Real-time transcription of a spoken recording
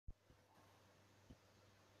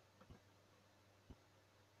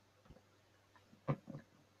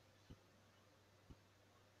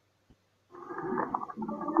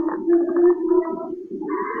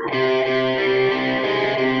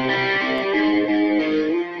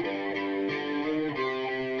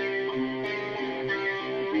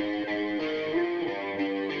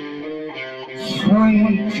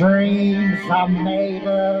dreams are made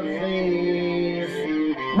of these.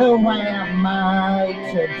 Who am I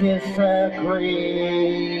to disagree?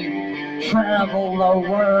 Travel the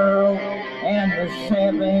world and the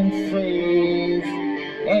seven seas.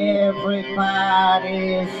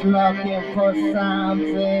 Everybody's looking for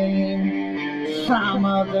something. Some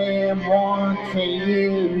of them want to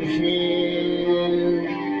use you.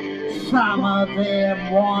 Some of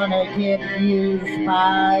them want to get used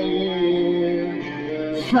by you.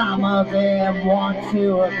 Some of them want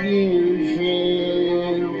to abuse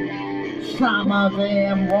you. Some of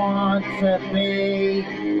them want to be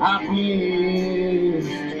abused.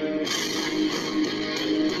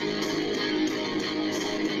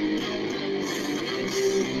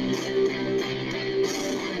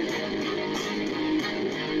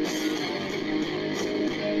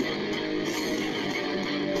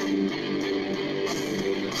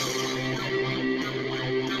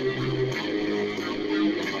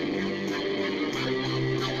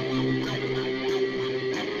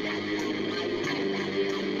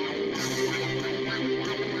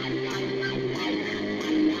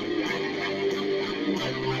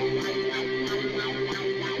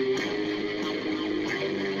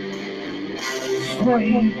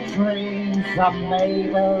 Sweet dreams are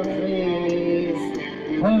made of these.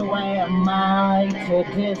 Who am I to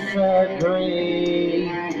disagree?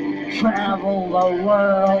 Travel the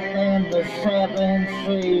world and the seven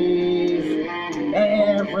seas.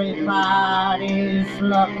 Everybody's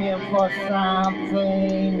looking for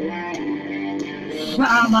something.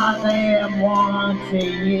 Some of them want to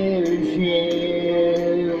use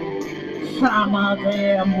you. Some of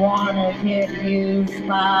them want to get used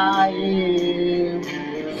by you.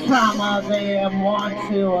 Some of them want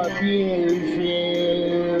to abuse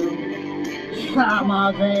you. Some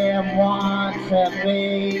of them want to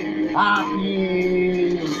be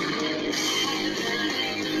abused.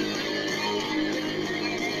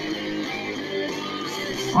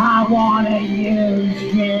 I want to use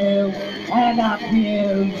you and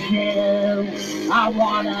abuse you. I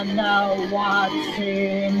want to know what's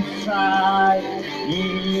inside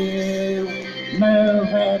you. Move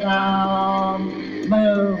it on,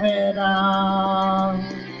 move it on,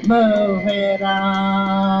 move it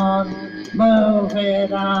on, move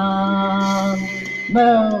it on,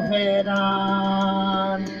 move it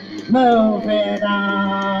on, move it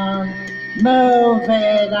on, move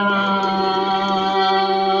it on.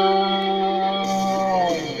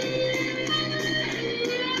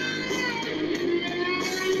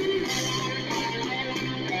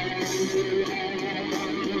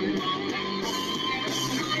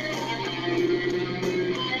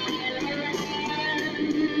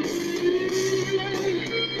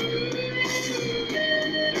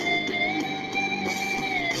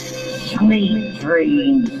 Sweet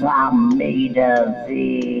dreams are made of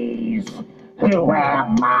these. Who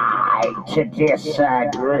am I to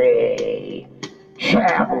disagree?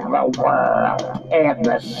 Travel the world and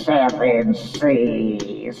the seven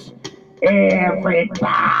seas. Everybody's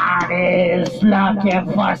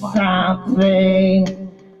looking for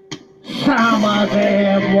something. Some of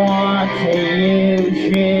them want to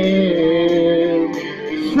use you.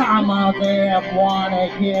 Some of them want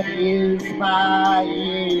to get used by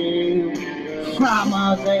you. Some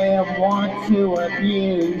of them want to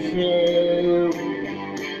abuse you.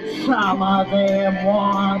 Some of them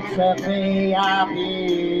want to be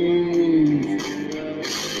abused.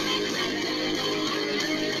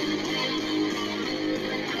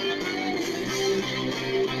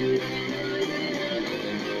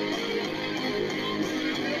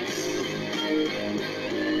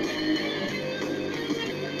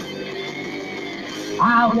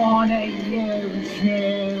 I wanna use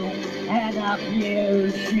you and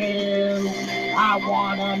abuse you. I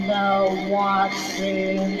wanna know what's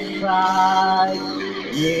inside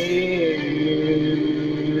you.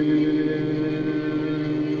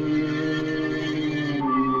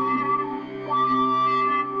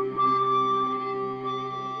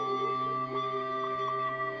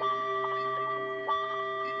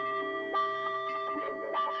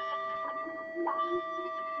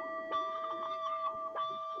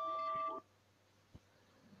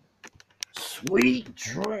 Sweet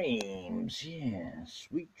dreams, yeah,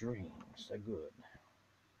 sweet dreams, they're good.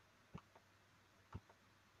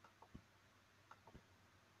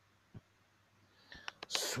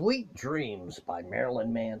 Sweet Dreams by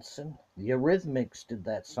Marilyn Manson. The Eurythmics did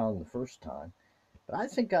that song the first time, but I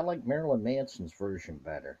think I like Marilyn Manson's version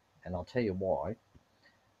better, and I'll tell you why.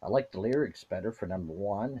 I like the lyrics better for number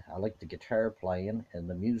one. I like the guitar playing and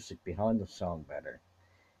the music behind the song better.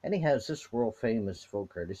 And he has this world famous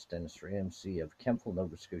folk artist Dennis Ramsay of Kempville,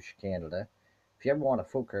 Nova Scotia, Canada, If you ever want a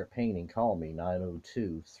folk art painting, call me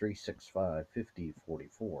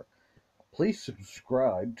 902-365-5044. Please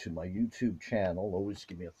subscribe to my YouTube channel. Always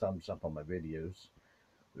give me a thumbs up on my videos.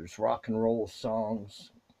 There's rock and roll songs,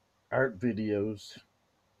 art videos,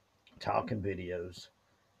 talking videos.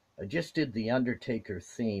 I just did the Undertaker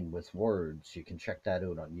theme with words. You can check that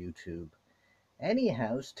out on YouTube.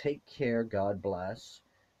 Anyhows, take care. God bless.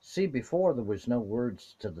 See, before there was no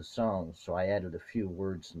words to the song, so I added a few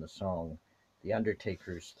words in the song, The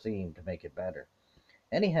Undertaker's theme, to make it better.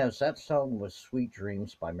 Anyhows, that song was Sweet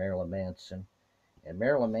Dreams by Marilyn Manson. And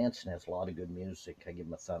Marilyn Manson has a lot of good music. I give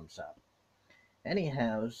him a thumbs up.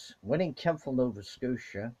 Anyhows, when in Kempville, Nova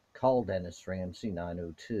Scotia, call Dennis Ramsay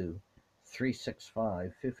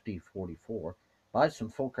 902-365-5044. Buy some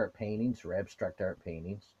folk art paintings or abstract art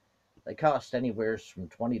paintings. They cost anywhere from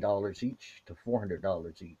 $20 each to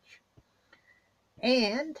 $400 each.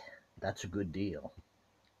 And that's a good deal.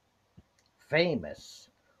 Famous,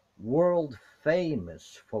 world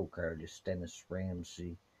famous folk artist Dennis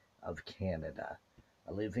Ramsay of Canada.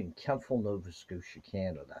 I live in Kempville, Nova Scotia,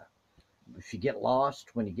 Canada. If you get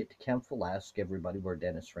lost when you get to Kempville, ask everybody where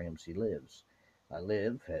Dennis Ramsay lives. I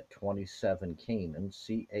live at 27 Canaan,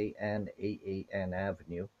 Canaan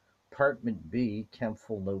Avenue, Apartment B,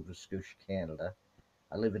 Kempville, Nova Scotia, Canada.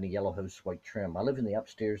 I live in a yellow house, white trim. I live in the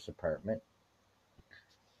upstairs apartment.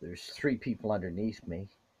 There's 3 people underneath me,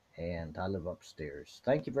 and I live upstairs.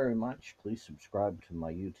 Thank you very much. Please subscribe to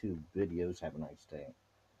my YouTube videos. Have a nice day.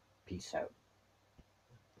 Peace out.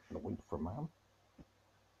 Gonna wait for Mom.